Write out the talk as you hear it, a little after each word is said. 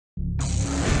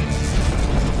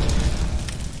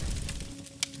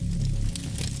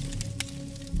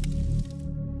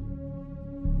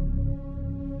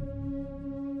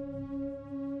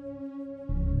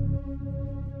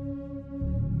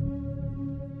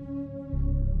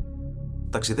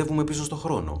ταξιδεύουμε πίσω στο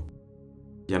χρόνο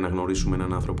για να γνωρίσουμε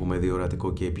έναν άνθρωπο με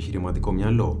διορατικό και επιχειρηματικό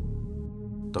μυαλό,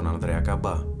 τον Ανδρέα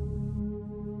Καμπά.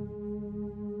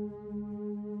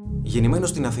 Γεννημένος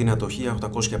στην Αθήνα το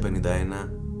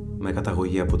 1851, με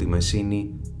καταγωγή από τη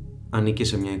Μεσίνη, ανήκε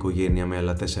σε μια οικογένεια με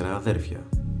άλλα 4 αδέρφια.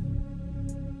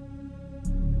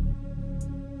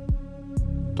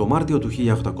 Το Μάρτιο του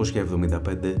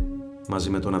 1875, μαζί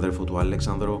με τον αδερφό του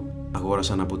Αλέξανδρο,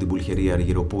 αγόρασαν από την πουλχερία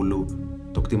Αργυροπούλου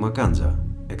το κτήμα Κάντζα,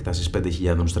 έκτασης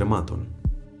 5.000 στρεμμάτων.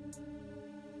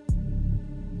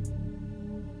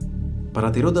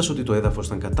 Παρατηρώντας ότι το έδαφος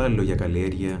ήταν κατάλληλο για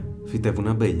καλλιέργεια, φυτεύουν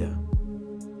αμπέλια.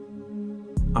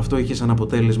 Αυτό είχε σαν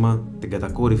αποτέλεσμα την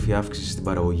κατακόρυφη αύξηση στην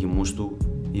παραγωγή μούστου,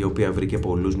 η οποία βρήκε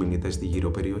πολλούς μιμητές στη γύρω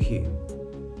περιοχή.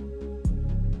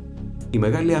 Η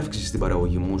μεγάλη αύξηση στην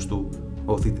παραγωγή μούστου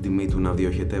όθη την τιμή του να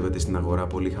διοχετεύεται στην αγορά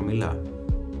πολύ χαμηλά.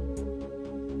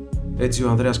 Έτσι ο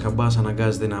Ανδρέας Καμπάς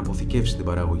αναγκάζεται να αποθηκεύσει την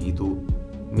παραγωγή του,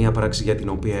 μια πράξη για την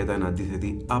οποία ήταν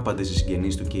αντίθετη άπαντες οι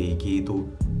συγγενείς του και οι οικοί του,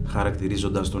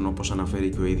 χαρακτηρίζοντας τον, όπως αναφέρει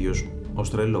και ο ίδιος, ως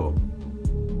τρελό.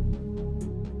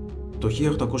 Το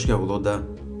 1880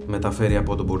 μεταφέρει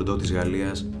από τον Μπορντό της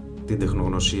Γαλλίας την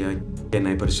τεχνογνωσία και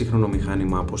ένα υπερσύγχρονο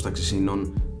μηχάνημα απόσταξης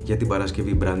ίνων για την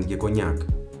παρασκευή μπράντι και κονιάκ.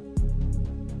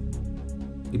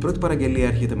 Η πρώτη παραγγελία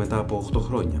έρχεται μετά από 8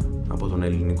 χρόνια από τον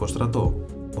ελληνικό στρατό,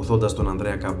 οθώντας τον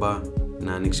Ανδρέα Καμπά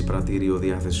να ανοίξει πρατήριο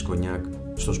διάθεσης κονιάκ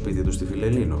στο σπίτι του στη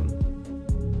Φιλελλήνων.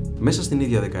 Μέσα στην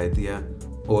ίδια δεκαετία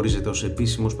ορίζεται ως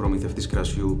επίσημος προμηθευτής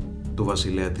κρασιού του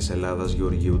βασιλέα της Ελλάδας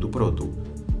Γεωργίου του Πρώτου,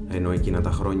 ενώ εκείνα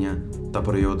τα χρόνια τα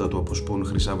προϊόντα του αποσπούν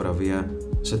χρυσά βραβεία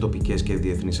σε τοπικές και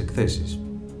διεθνείς εκθέσεις.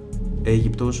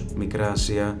 Αίγυπτος, Μικρά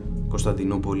Ασία,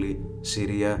 Κωνσταντινούπολη,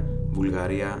 Συρία,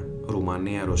 Βουλγαρία,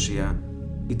 Ρουμανία, Ρωσία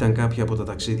ήταν κάποια από τα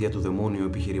ταξίδια του δαιμόνιου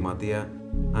επιχειρηματία,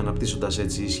 αναπτύσσοντας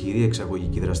έτσι ισχυρή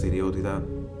εξαγωγική δραστηριότητα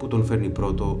που τον φέρνει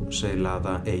πρώτο σε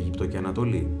Ελλάδα, Αίγυπτο και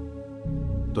Ανατολή.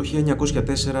 Το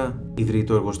 1904 ιδρύει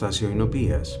το εργοστάσιο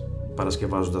Οινοποιΐας,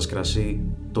 παρασκευάζοντας κρασί,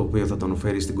 το οποίο θα τον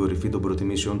φέρει στην κορυφή των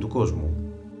προτιμήσεων του κόσμου.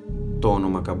 Το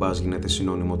όνομα Καμπάς γίνεται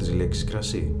συνώνυμο της λέξης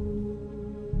κρασί.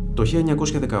 Το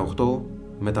 1918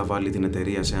 μεταβάλλει την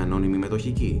εταιρεία σε ανώνυμη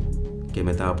μετοχική και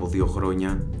μετά από 2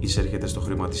 χρόνια εισέρχεται στο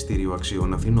χρηματιστήριο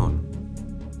αξιών Αθηνών.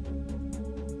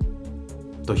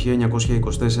 Το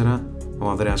 1924 ο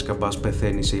Ανδρέας Καμπάς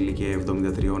πεθαίνει σε ηλικία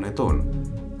 73 ετών,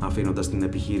 αφήνοντας την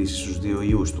επιχείρηση στους 2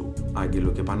 ιούς του,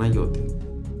 Άγγελο και Παναγιώτη.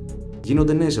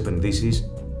 Γίνονται νέες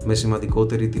επενδύσεις, με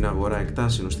σημαντικότερη την αγορά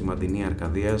εκτάσεων στη Μαντινή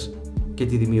Αρκαδίας και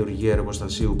τη δημιουργία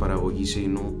εργοστασίου παραγωγής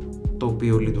ίνου, το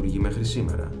οποίο λειτουργεί μέχρι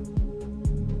σήμερα.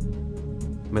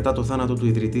 Μετά το θάνατο του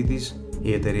ιδρυτή της,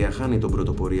 η εταιρεία χάνει τον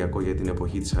πρωτοποριακό για την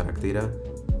εποχή της χαρακτήρα,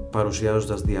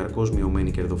 παρουσιάζοντας διαρκώς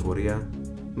μειωμένη κερδοφορία,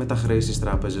 με τα χρέη στις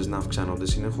τράπεζες να αυξάνονται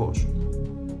συνεχώς.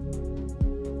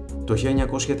 Το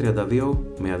 1932,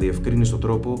 με αδιευκρίνιστο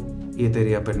τρόπο, η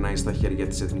εταιρεία περνάει στα χέρια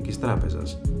της Εθνικής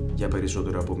Τράπεζας για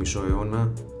περισσότερο από μισό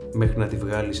αιώνα, μέχρι να τη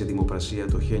βγάλει σε δημοπρασία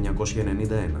το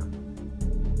 1991.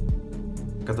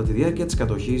 Κατά τη διάρκεια της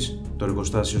κατοχής, το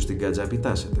εργοστάσιο στην Κάντζα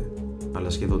επιτάσσεται, αλλά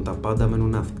σχεδόν τα πάντα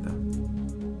μένουν άθικτα.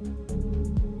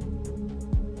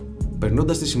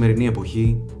 Περνώντας τη σημερινή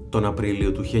εποχή, τον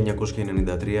Απρίλιο του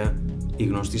 1993, οι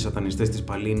γνωστοί σατανιστές της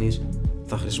Παλίνης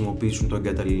θα χρησιμοποιήσουν το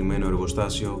εγκαταλειμμένο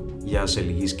εργοστάσιο για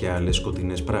ασελγείς και άλλες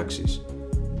σκοτεινές πράξεις.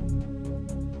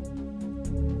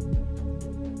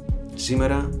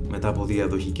 Σήμερα, μετά από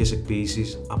διαδοχικές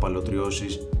εκποίησεις,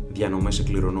 απαλωτριώσεις, διανομές σε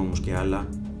κληρονόμους και άλλα,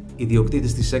 οι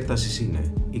ιδιοκτήτες της έκτασης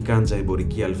είναι η Κάντζα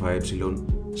Εμπορική ΑΕ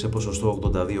σε ποσοστό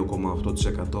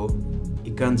 82,8%, η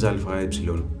Κάντζα ΑΕ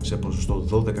σε ποσοστό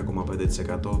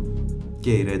 12,5%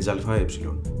 και η Ρέτζ ΑΕ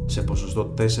σε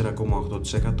ποσοστό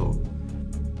 4,8%.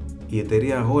 Η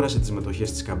εταιρεία αγόρασε τις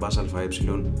μετοχές της Καμπάς ΑΕ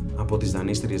από τις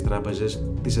δανείστριες τράπεζες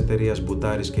της εταιρείας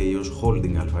Μπουτάρης και Ιος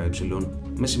Holding ΑΕ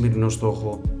με σημερινό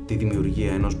στόχο τη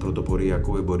δημιουργία ενός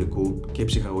πρωτοποριακού εμπορικού και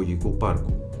ψυχαγωγικού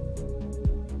πάρκου.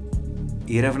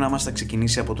 Η έρευνά μας θα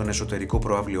ξεκινήσει από τον εσωτερικό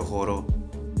προαύλιο χώρο,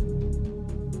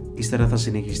 ύστερα θα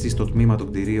συνεχιστεί στο τμήμα των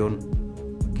κτηρίων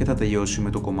και θα τελειώσει με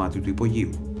το κομμάτι του υπογείου.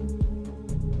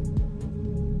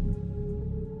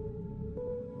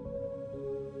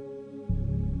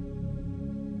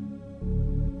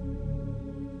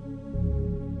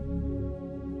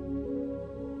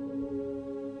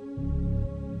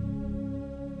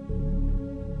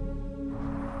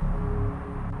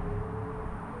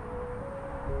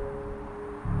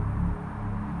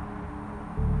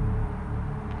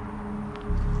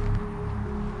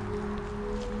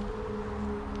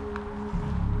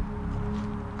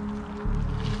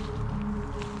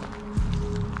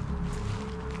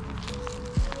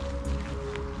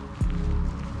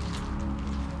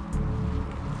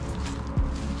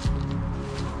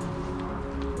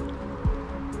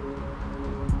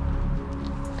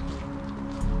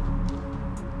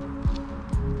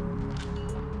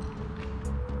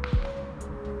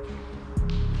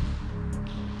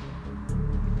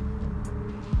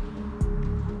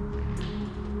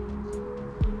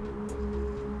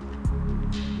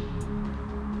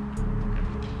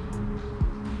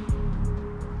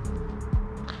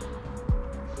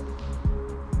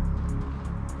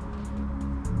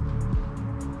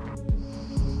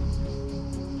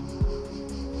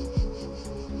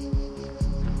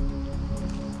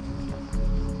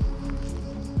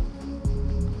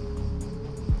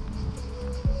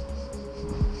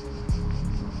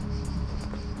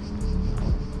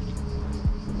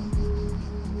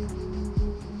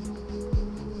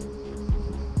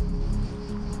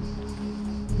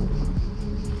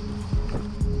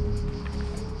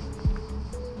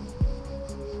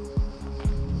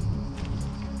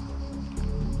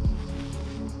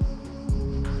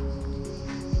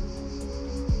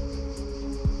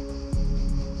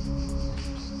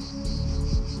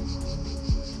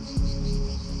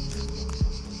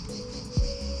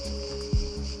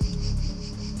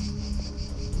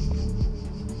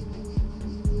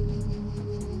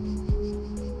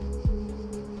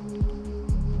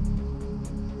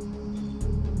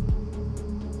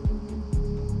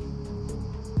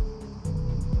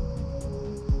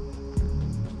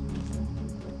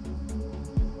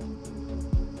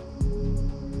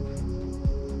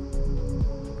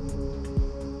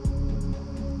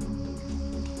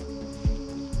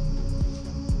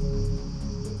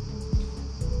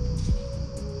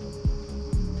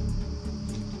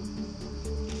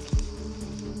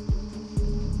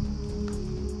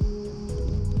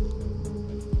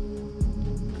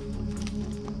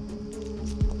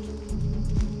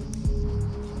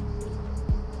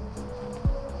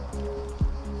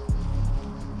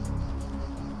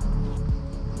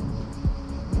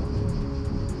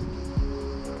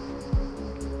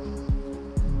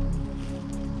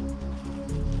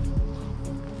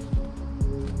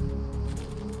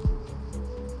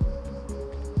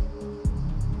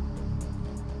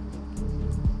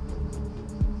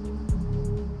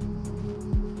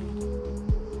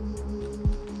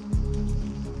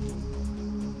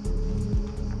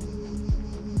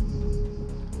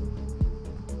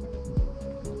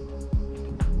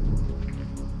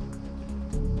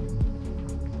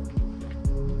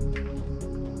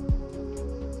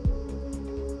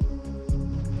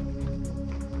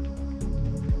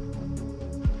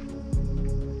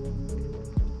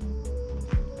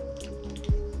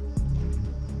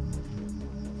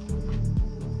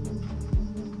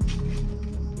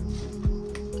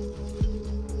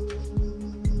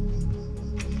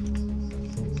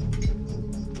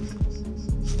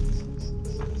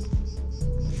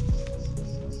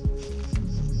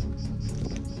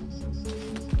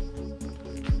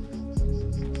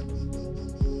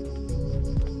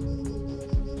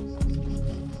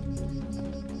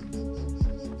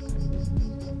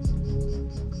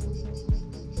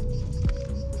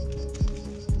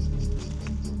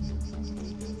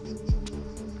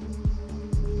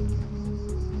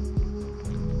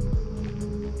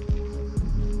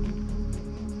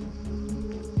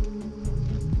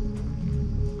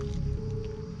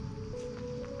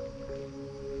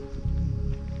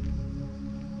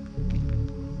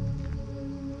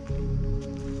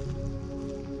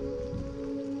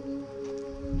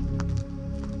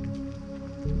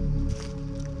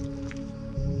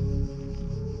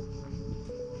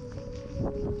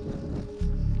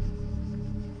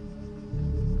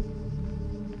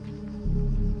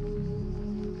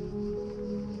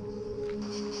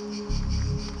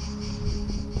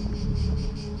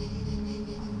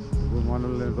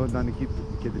 Εδώ ήταν οι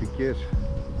κεντρικές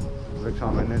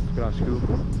δεξαμενές του κρασιού.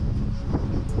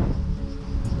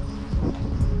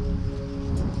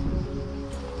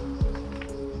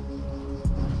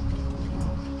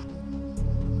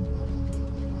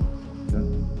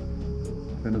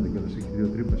 Φαίνονται κιόλας, έχει δύο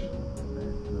τρύπες.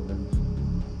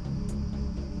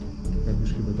 Κάποιος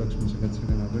είχε πετάξει μέσα κάτι σε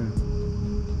καναπέ.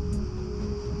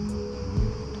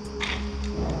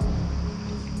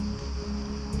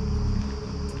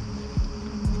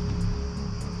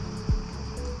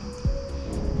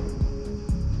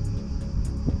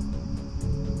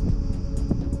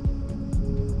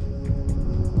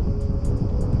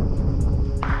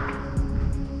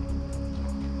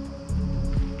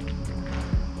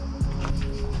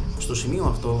 Στο σημείο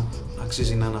αυτό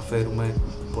αξίζει να αναφέρουμε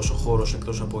πως ο χώρος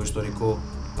εκτός από ιστορικό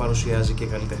παρουσιάζει και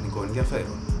καλλιτεχνικό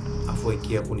ενδιαφέρον, αφού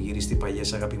εκεί έχουν γυριστεί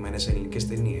παλιές αγαπημένες ελληνικές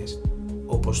ταινίες,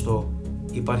 όπως το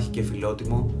 «Υπάρχει και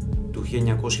φιλότιμο» του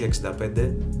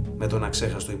 1965 με τον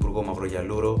αξέχαστο Υπουργό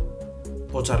Μαυρογιαλούρο,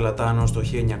 «Ο Τσαρλατάνος» το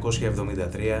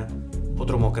 1973, «Ο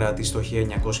Τρομοκράτης» το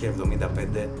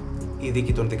 1975, «Η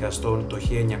Δίκη των Δικαστών» το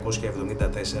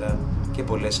 1974 και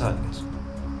πολλές άλλες.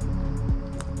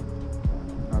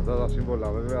 Αυτά τα σύμβολα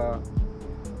βέβαια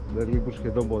δεν λείπουν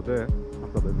σχεδόν ποτέ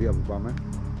από τα πεδία που πάμε,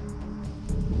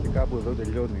 και κάπου εδώ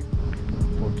τελειώνει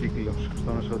ο κύκλος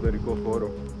στον εσωτερικό χώρο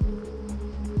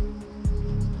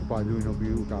του παλιού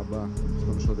Οινοποιείου Καμπά,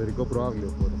 στον εσωτερικό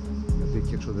προαύλιο χώρο, γιατί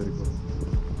έχει εξωτερικό.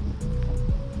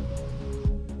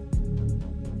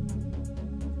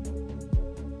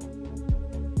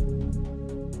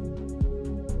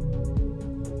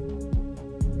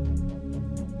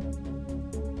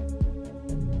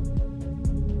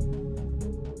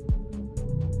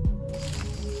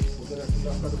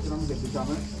 Κατευθύναμε και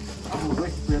μπήκαμε. Από εδώ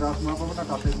έχει περάσουμε, πάμε να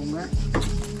κατέβουμε.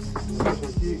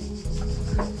 Εκεί.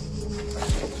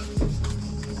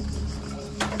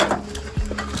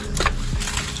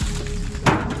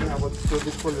 Είναι από τις πιο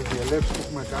δύσκολες διελεύσεις που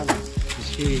έχουμε κάνει.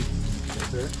 Ισχύει.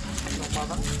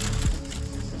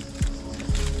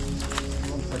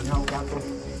 Μόνο περνάω κάτω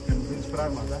και μου δίνεις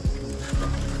πράγματα.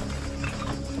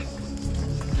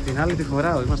 Την άλλη τη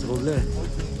χωράω, είμαστε κομπλέ.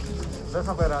 Δεν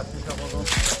θα περάσεις από εδώ.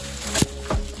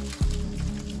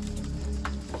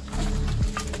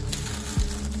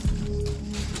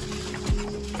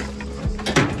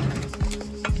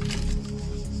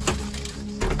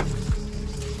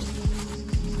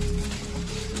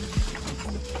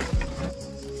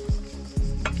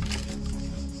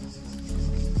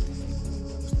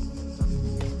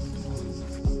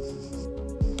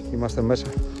 Είμαστε μέσα.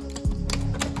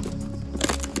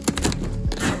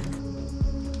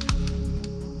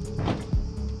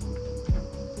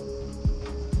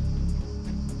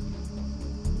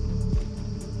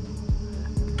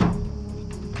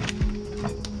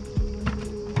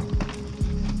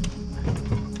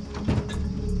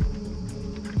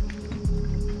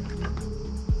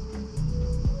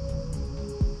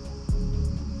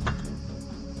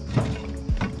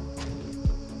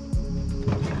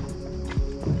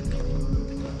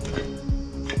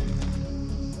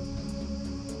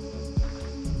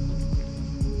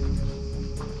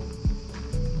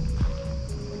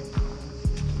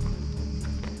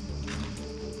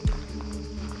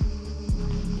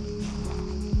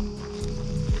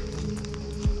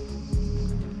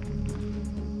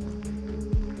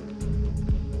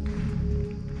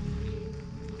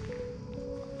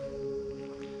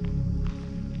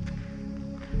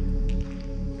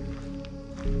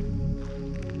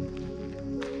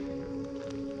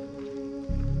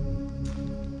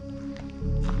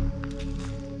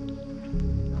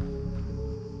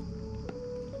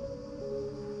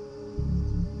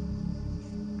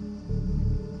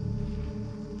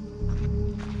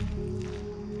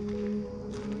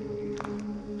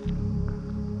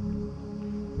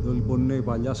 Εδώ λοιπόν είναι η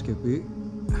παλιά σκεπή.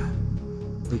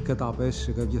 Έχει καταπέσει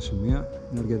σε κάποια σημεία.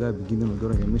 Είναι αρκετά επικίνδυνο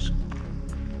τώρα και εμείς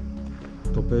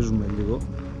το παίζουμε λίγο.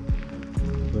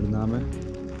 Περνάμε.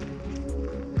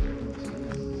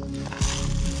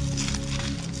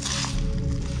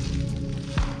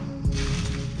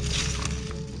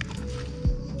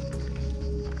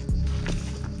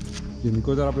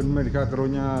 Γενικότερα πριν μερικά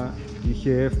χρόνια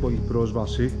είχε εύκολη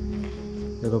πρόσβαση.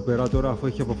 Εδώ πέρα τώρα, αφού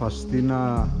έχει αποφασιστεί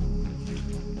να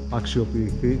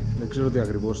αξιοποιηθεί, δεν ξέρω τι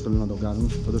ακριβώς θέλουν να το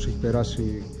κάνουν. Πάντως έχει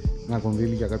περάσει ένα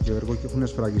κονδύλι για κάποιο έργο και έχουν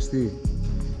σφραγιστεί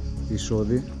οι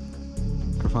εισόδοι.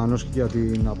 Προφανώς και για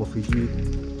την αποφυγή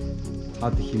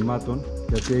ατυχημάτων,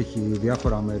 γιατί έχει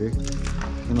διάφορα μέρη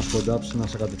για να σκοντάψει, να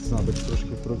σε κατευθύνει να πέσει τόσο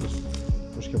και πρώτος,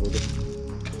 τόσο και από εδώ.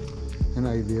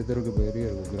 Ένα ιδιαίτερο και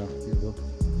περίεργο γράφτη εδώ.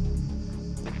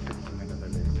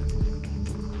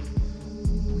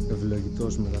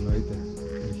 ευλογητός, μετανοείται.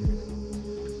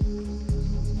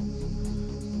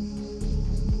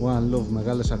 One love,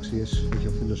 μεγάλες αξίες έχει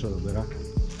ο φίλος εδώ πέρα.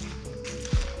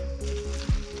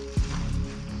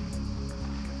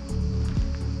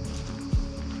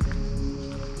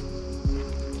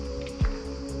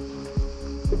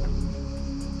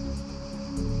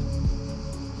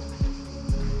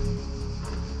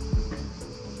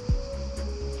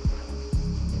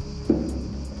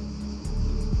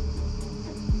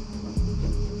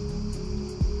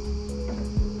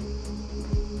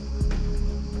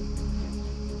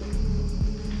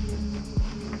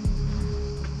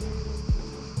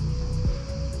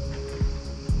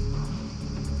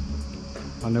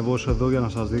 Ανεβώσω εδώ για να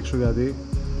σας δείξω, γιατί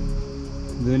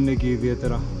δεν είναι και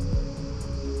ιδιαίτερα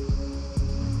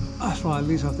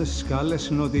ασφαλείς αυτές οι σκάλες,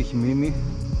 είναι ό,τι έχει μείνει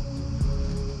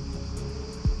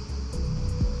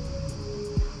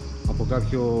από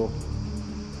κάποιο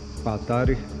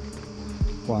πατάρι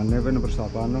που ανέβαινε προς τα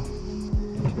πάνω.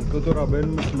 Εδώ τώρα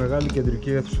μπαίνουμε στη μεγάλη κεντρική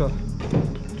αίθουσα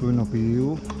του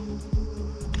Οινοποιείου,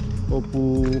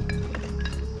 όπου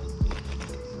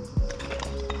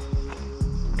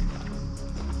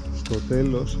στο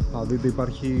τέλος θα δείτε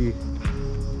υπάρχει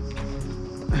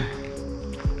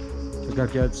και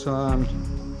κάποια έτσι σαν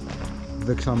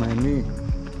δεξαμενή.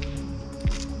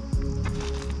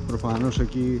 Προφανώς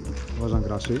εκεί βάζαν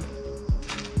κρασί,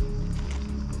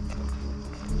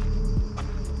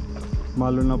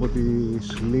 μάλλον είναι από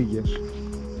τις λίγες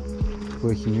που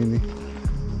έχει μείνει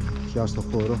πια στο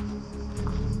χώρο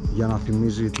για να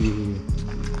θυμίζει τη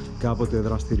κάποτε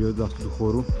δραστηριότητα αυτού του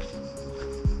χώρου.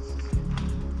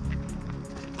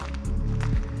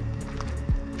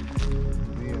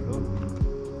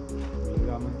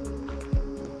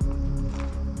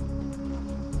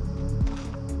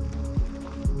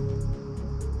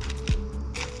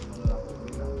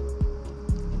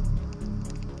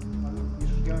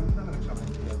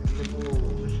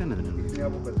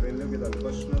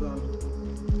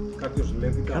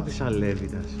 Κάτι σαν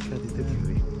λέβητας, κάτι τέτοιο.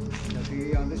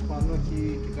 Γιατί αν δεις πάνω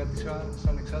έχει και κάτι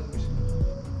σαν εξάτμιση.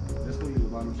 Δεν στο λίγο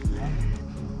πάνω ψηλά.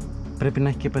 Πρέπει να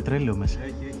έχει και πετρέλαιο μέσα.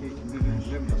 Έχει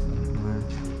λέβητας.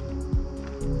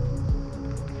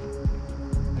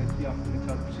 Έχει αυτή την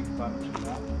εξάτμιση εκεί πάνω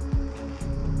ψηλά.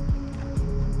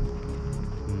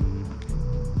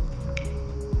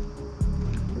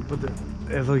 Οπότε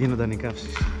εδώ γίνονταν οι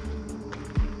καύσεις.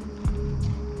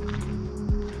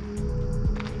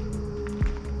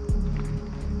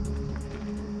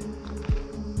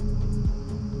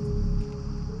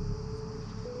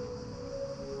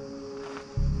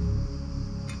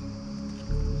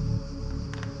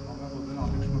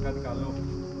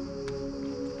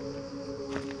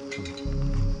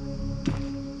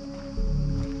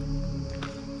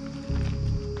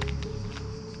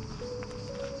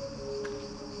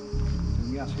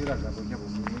 Σύραγγα από εκεί από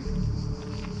μήνυ.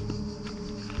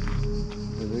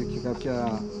 Εδώ έχει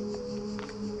κάποια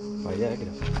παλιά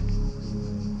έγγραφα.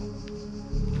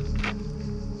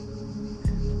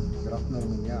 Γράφουν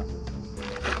Αρμενιά.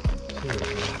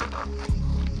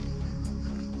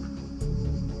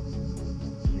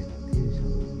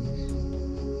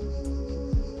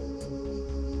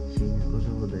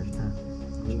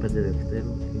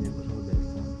 Δευτέρου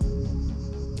 1987.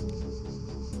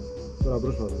 Τώρα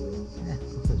πρόσφατα.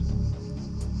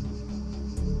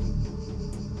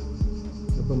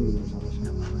 Αυτό μου δίνει σαν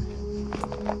βασικά.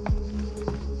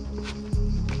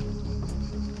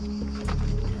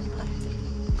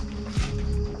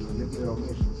 Είναι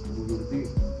πληρωμής, βουλουρτή.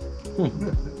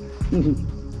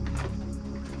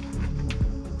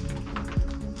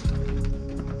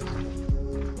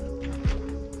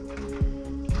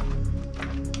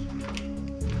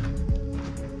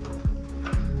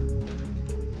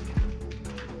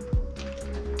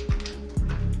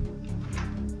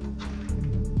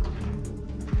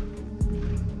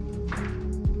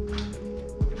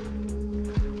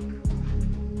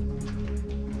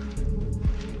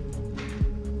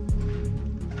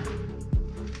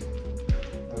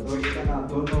 Εδώ έχει ένα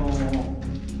τόνο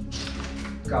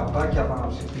καπάκια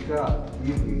παναψυκτικά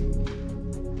ήδη.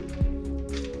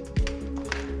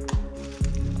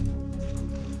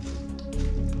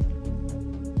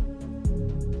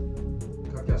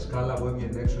 Κάποια σκάλα που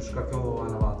έμεινε έξω, κάποιο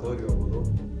αναβατόριο από εδώ.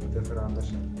 Μετέφεραν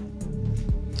μέσα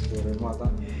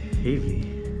ρεύματα. Ήδη.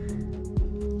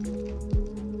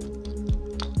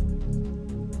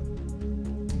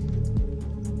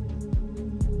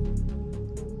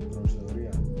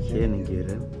 Χένιγκερ,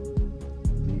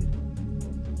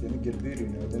 Χένιγκερ μπύρ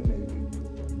είναι, δεν είναι ήδη.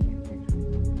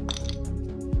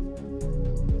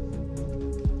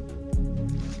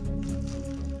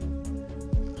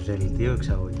 Δελτίο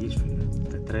εξαγωγής, φίλε.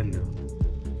 πετρέλαιο.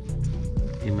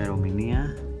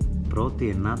 Ημερομηνία 1η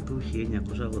Ενάτου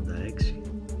 1986.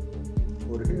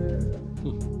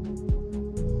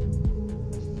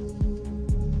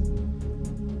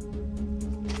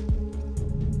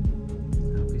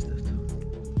 Απίστευτο.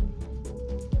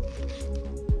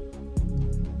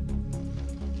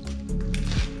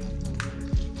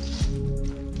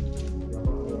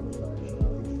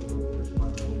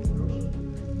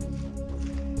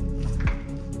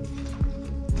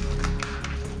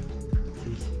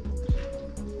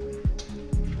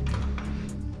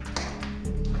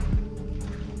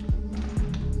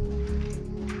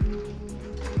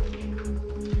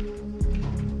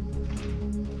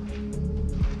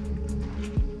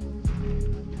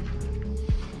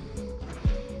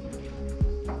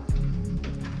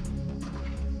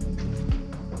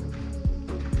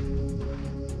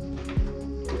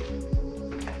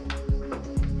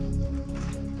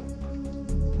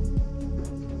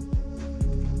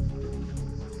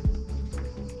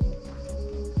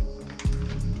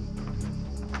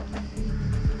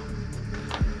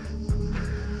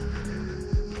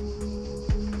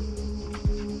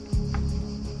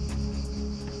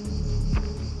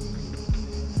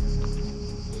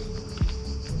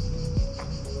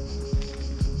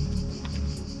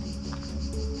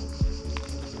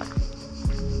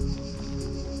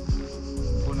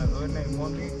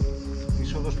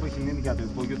 Για το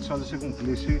υπόγειο, τις άλλες έχουν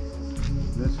κλείσει.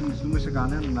 Δεν συνιστούμε σε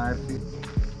κανέναν να έρθει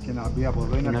και να μπει από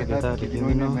εδώ. Είναι αρκετά επικίνδυνο,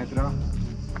 είναι μέτρα.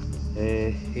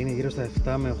 Είναι γύρω στα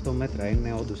 7 με 8 μέτρα,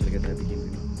 είναι όντως αρκετά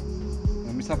επικίνδυνο.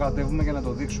 Εμείς θα κατέβουμε για να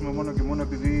το δείξουμε μόνο και μόνο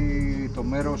επειδή το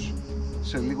μέρος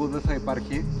σε λίγο δεν θα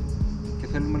υπάρχει και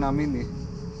θέλουμε να μείνει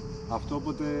αυτό,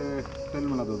 οπότε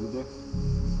θέλουμε να το δείτε.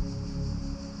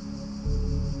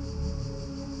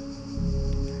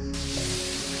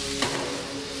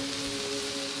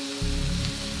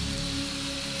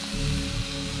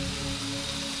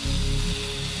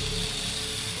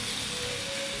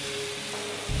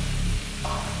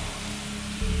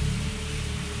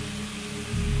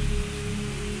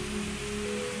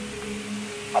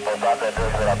 Από κάτω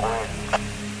εντός δεν ακούει.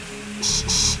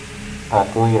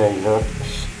 Ακούει ρε Ιδόρ.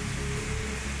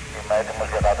 Είμαι έτοιμος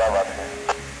για κατάβαση.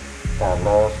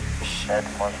 Καλώς.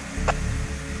 Έτοιμος.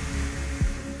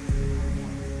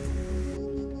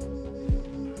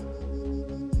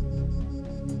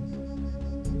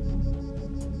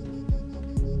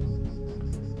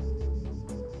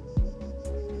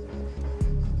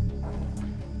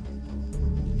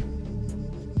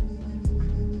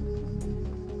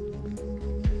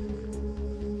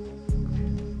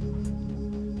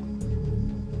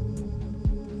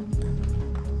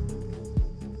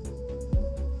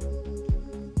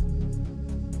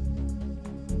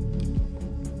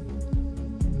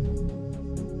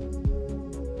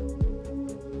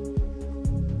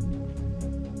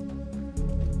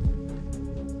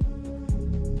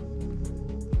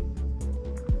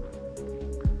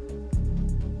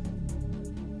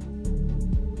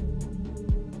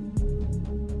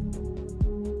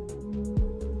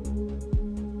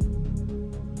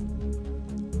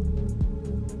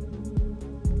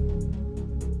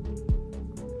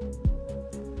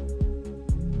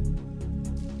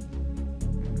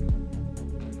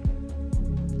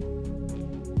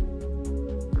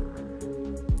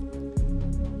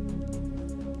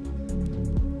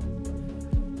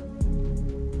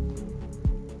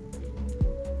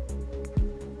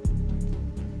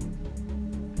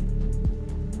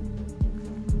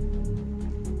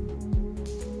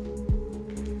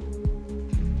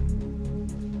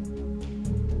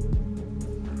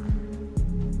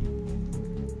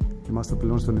 Είμαστε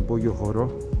πλέον στον υπόγειο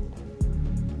χώρο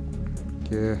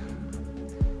και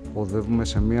οδεύουμε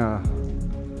σε μία,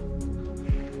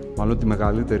 μάλλον τη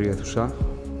μεγαλύτερη αίθουσα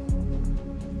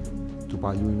του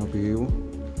παλιού Οινοποιείου.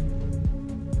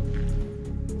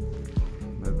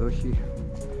 Εδώ έχει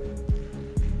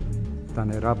τα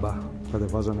νεράμπα που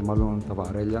κατεβάζανε μάλλον τα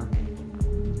βαρέλια.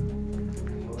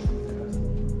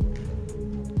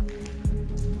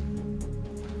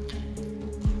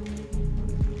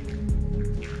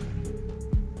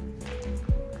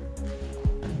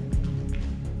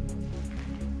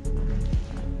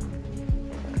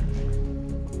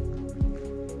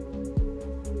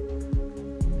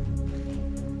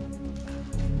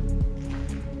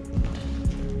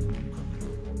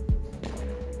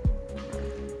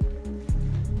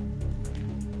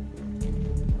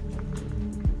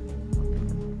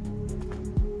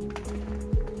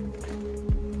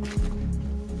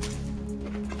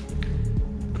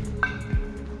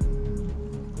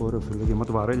 Ωραίο φίλε,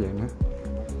 γεμάτο βαρέλια είναι.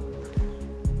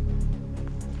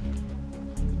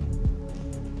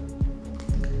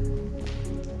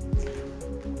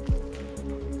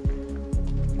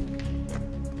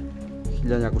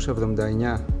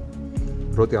 1979,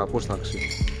 πρώτη απόσταξη.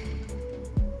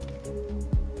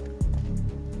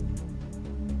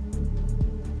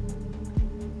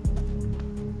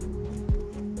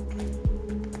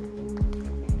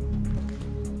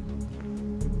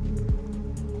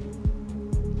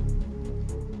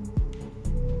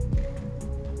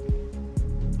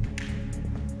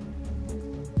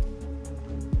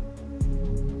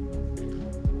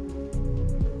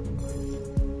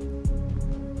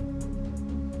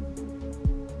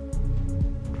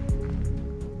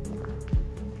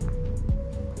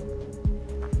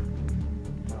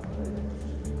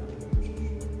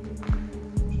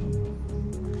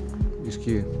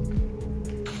 Ισχύει.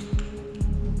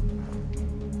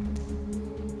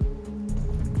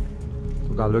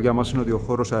 Το καλό για μας είναι ότι ο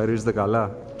χώρος αερίζεται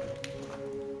καλά.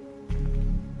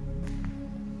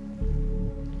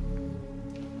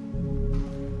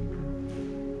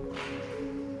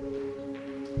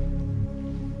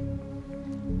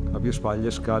 Κάποιες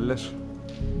παλιές σκάλες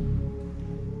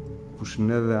που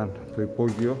συνέδεαν το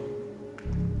υπόγειο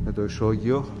με το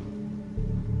ισόγειο,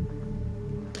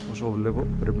 όσο βλέπω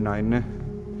πρέπει να είναι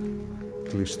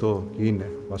κλειστό.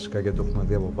 Είναι βασικά, γιατί το έχουμε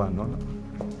δει από πάνω, αλλά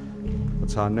θα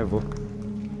τσανεύω.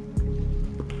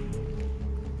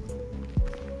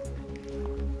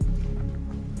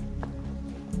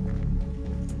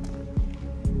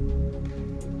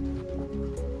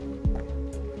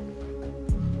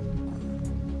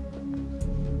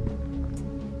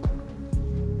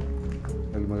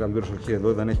 Θέλει μεγάλη προσοχή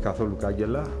εδώ, δεν έχει καθόλου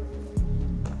κάγκελα.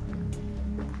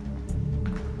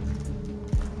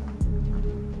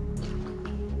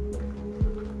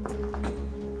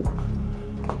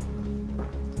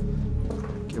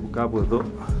 Κάπου εδώ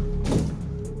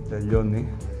τελειώνει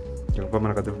και πάμε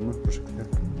να κατέβουμε προσεκτικά.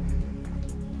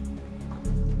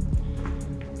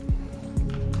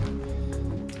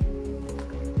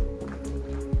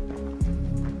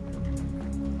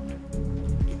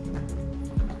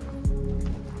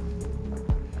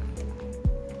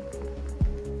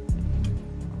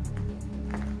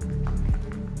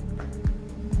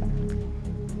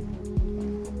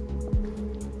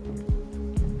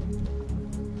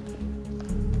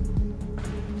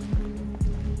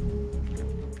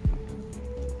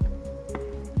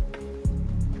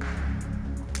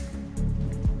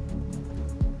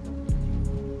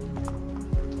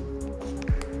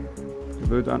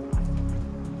 Εδώ ήταν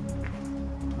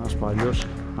ένας παλιός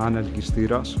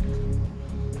ανελκυστήρας.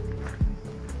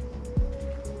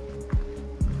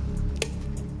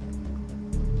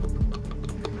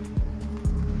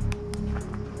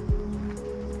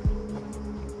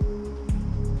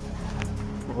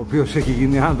 Ο οποίος έχει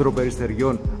γίνει άνδρο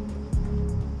περιστεριών.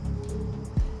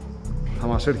 Θα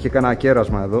μας έρθει και κανένα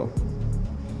κέρασμα εδώ.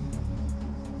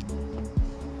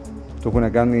 Το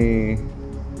έχουν κάνει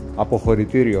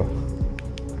αποχωρητήριο.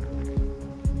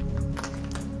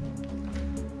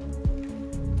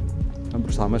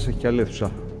 Μπροστά μέσα έχει και άλλη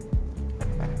αίθουσα.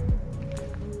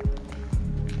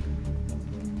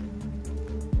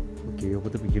 Οκ,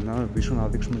 οπότε πηγαίνουμε πίσω να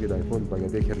δείξουμε και τα υπόλοιπα,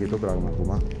 γιατί έχει αρκετό πράγμα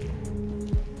ακόμα.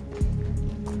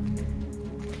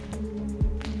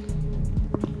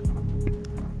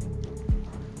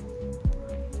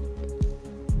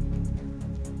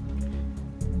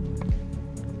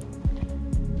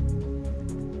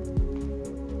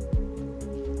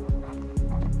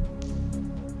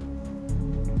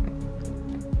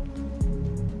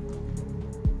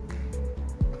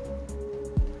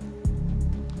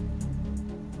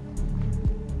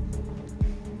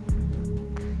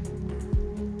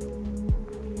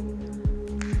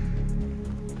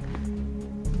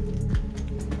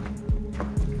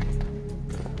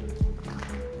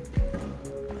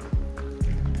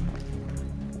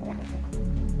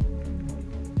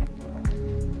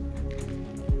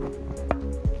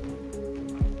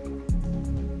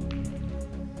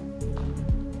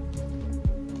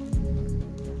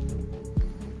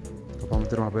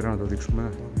 Τέρμα πέρα να το δείξουμε.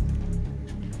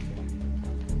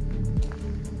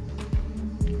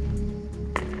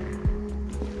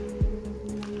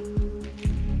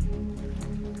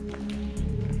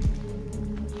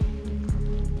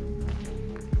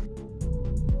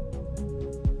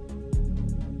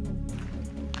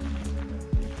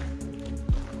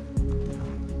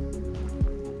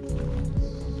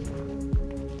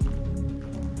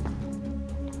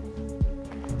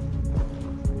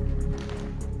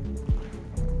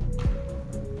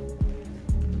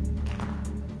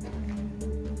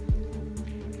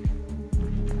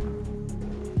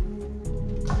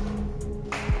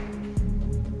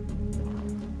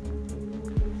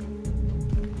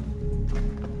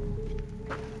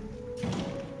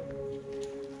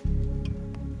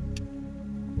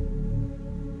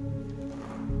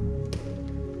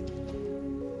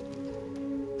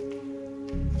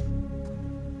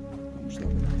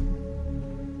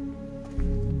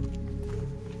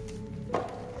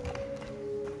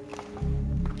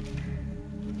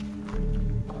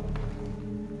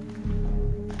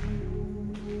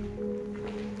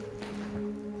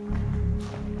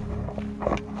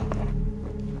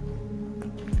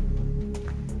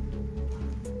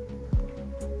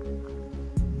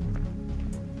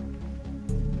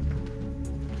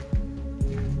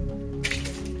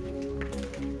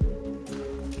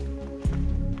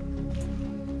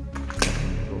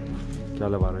 και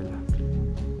άλλα βαρέλια.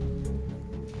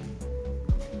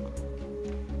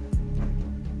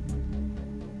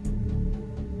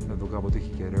 Εδώ κάποτε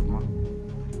έχει και ρεύμα.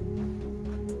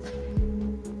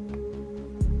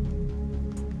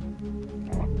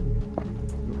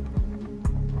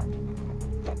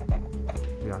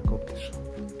 Διακόπτης.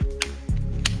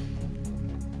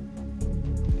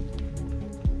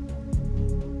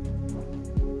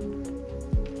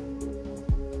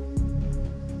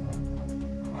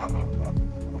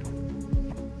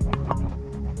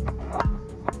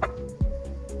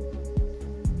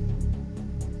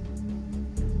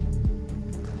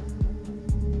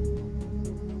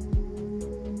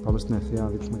 Πάμε στην ευθεία να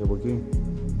δείξουμε και από εκεί.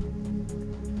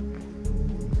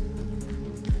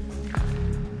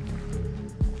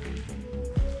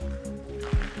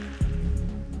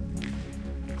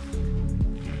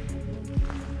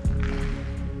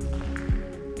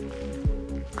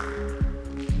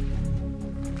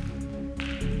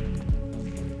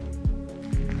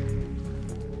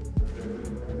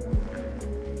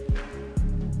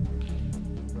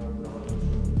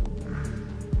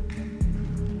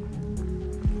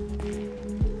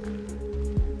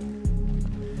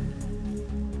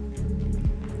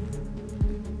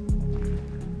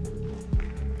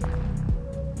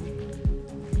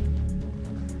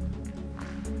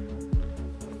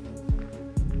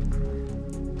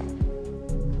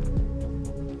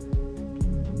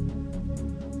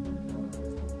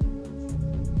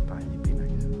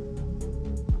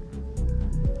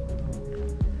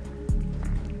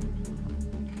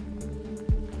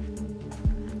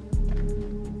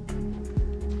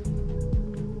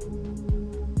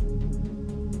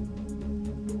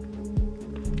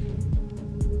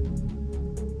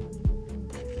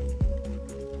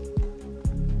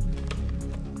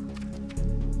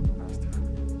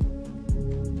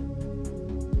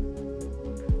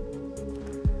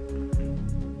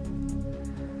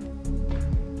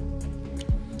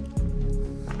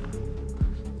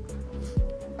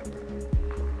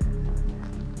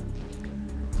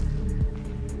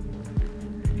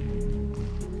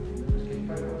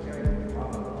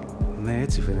 Ναι,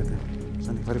 έτσι φαίνεται.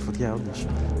 Σαν έχει πάρει φωτιά, όντως.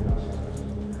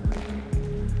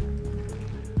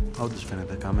 Όντως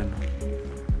φαίνεται καμένο.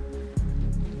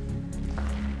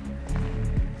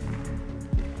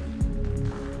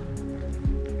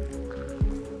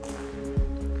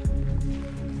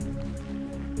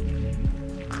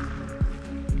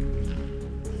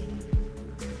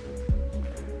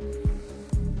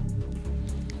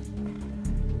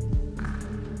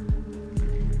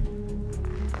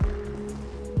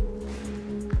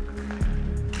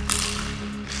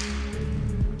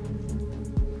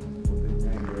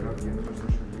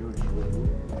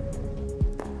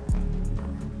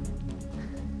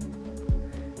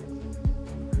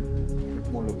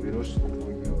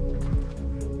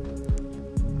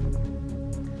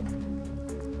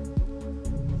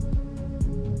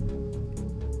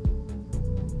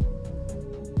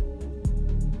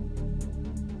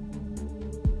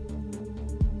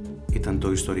 Ήταν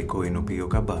το ιστορικό Οινοποιείο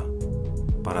Καμπά,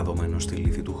 παραδομένο στη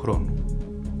λύθη του χρόνου.